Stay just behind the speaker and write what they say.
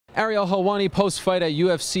Ariel Helwani post-fight at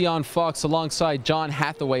UFC on Fox alongside John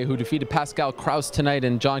Hathaway, who defeated Pascal Kraus tonight.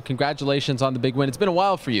 And John, congratulations on the big win. It's been a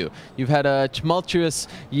while for you. You've had a tumultuous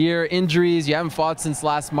year, injuries, you haven't fought since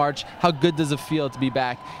last March. How good does it feel to be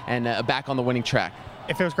back and back on the winning track?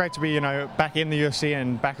 It feels great to be, back in the UFC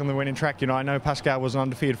and back on the winning track. I know Pascal was an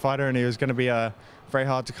undefeated fighter, and he was going to be very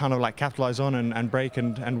hard to kind of capitalize on and break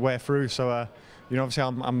and wear through. So, obviously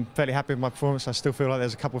I'm fairly happy with my performance. I still feel like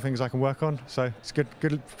there's a couple of things I can work on. So it's a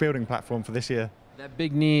good building platform for this year. That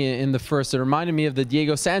big knee in the first, it reminded me of the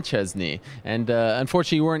Diego Sanchez knee. And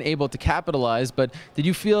unfortunately, you weren't able to capitalize. But did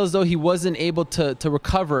you feel as though he wasn't able to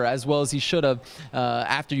recover as well as he should have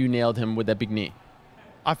after you nailed him with that big knee?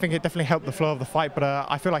 I think it definitely helped the flow of the fight, but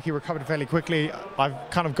I feel like he recovered fairly quickly. I've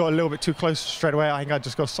kind of got a little bit too close straight away. I think I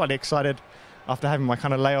just got slightly excited after having my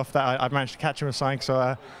kind of layoff that I managed to catch him with something. So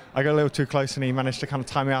I got a little too close, and he managed to kind of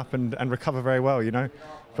tie me up and recover very well,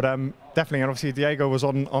 But definitely, and obviously Diego was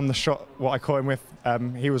on the shot, what I caught him with.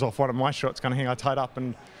 He was off one of my shots, kind of thing. I tied up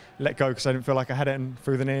and let go because I didn't feel like I had it in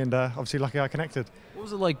through the knee, and obviously lucky I connected. What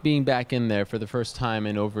was it like being back in there for the first time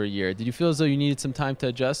in over a year? Did you feel as though you needed some time to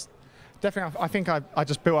adjust? Definitely, I think I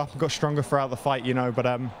just built up and got stronger throughout the fight, But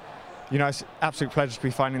it's an absolute pleasure to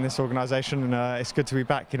be fighting in this organisation, and it's good to be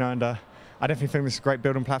back, and I definitely think this is a great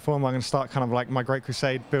building platform. I'm going to start kind of like my great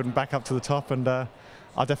crusade, building back up to the top, and I'll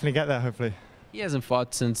definitely get there, hopefully. He hasn't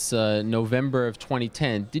fought since November of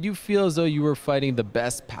 2010. Did you feel as though you were fighting the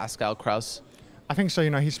best Pascal Kraus? I think so.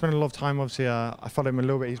 He's spent a lot of time. Obviously, I followed him a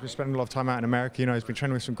little bit. He's been spending a lot of time out in America. He's been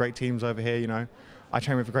training with some great teams over here. I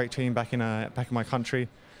train with a great team back in my country.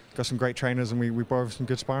 Got some great trainers, and we borrowed some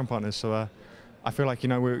good sparring partners. So I feel like you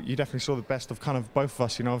definitely saw the best of kind of both of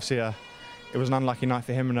us. Obviously it was an unlucky night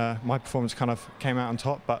for him, and my performance kind of came out on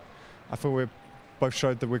top. But I thought we both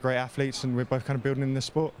showed that we're great athletes, and we're both kind of building in this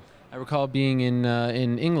sport. I recall being in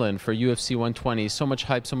England for UFC 120. So much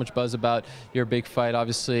hype, so much buzz about your big fight.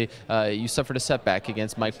 Obviously, you suffered a setback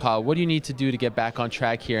against Mike Powell. What do you need to do to get back on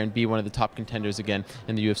track here and be one of the top contenders again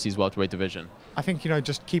in the UFC's welterweight division? I think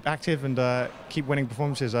just keep active and keep winning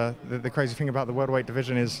performances. The crazy thing about the welterweight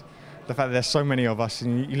division is the fact that there's so many of us,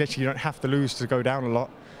 and you literally don't have to lose to go down a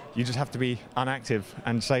lot. You just have to be inactive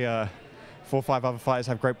and say 4 or 5 other fighters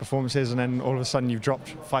have great performances, and then all of a sudden you've dropped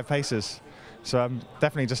 5 paces. So I'm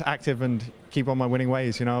definitely just active and keep on my winning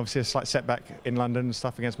ways. Obviously a slight setback in London and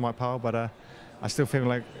stuff against Mike Powell, but I still feel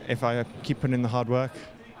like if I keep putting in the hard work,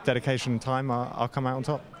 dedication and time, I'll come out on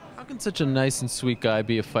top. How can such a nice and sweet guy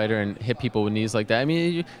be a fighter and hit people with knees like that? I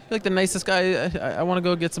mean, you're like the nicest guy. I want to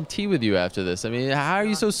go get some tea with you after this. I mean, how are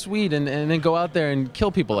you so sweet and then go out there and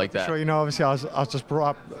kill people like that? Sure, obviously I was just brought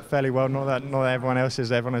up fairly well. Not that everyone else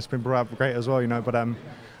is. Everyone has been brought up great as well, But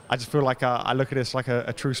I just feel like I look at this like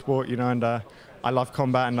a true sport, and I love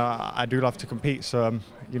combat, and I do love to compete. So,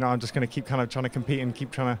 I'm just going to keep kind of trying to compete and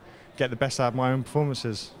keep trying to get the best out of my own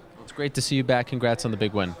performances. It's great to see you back. Congrats on the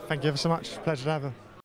big win. Thank you ever so much. Pleasure to have you.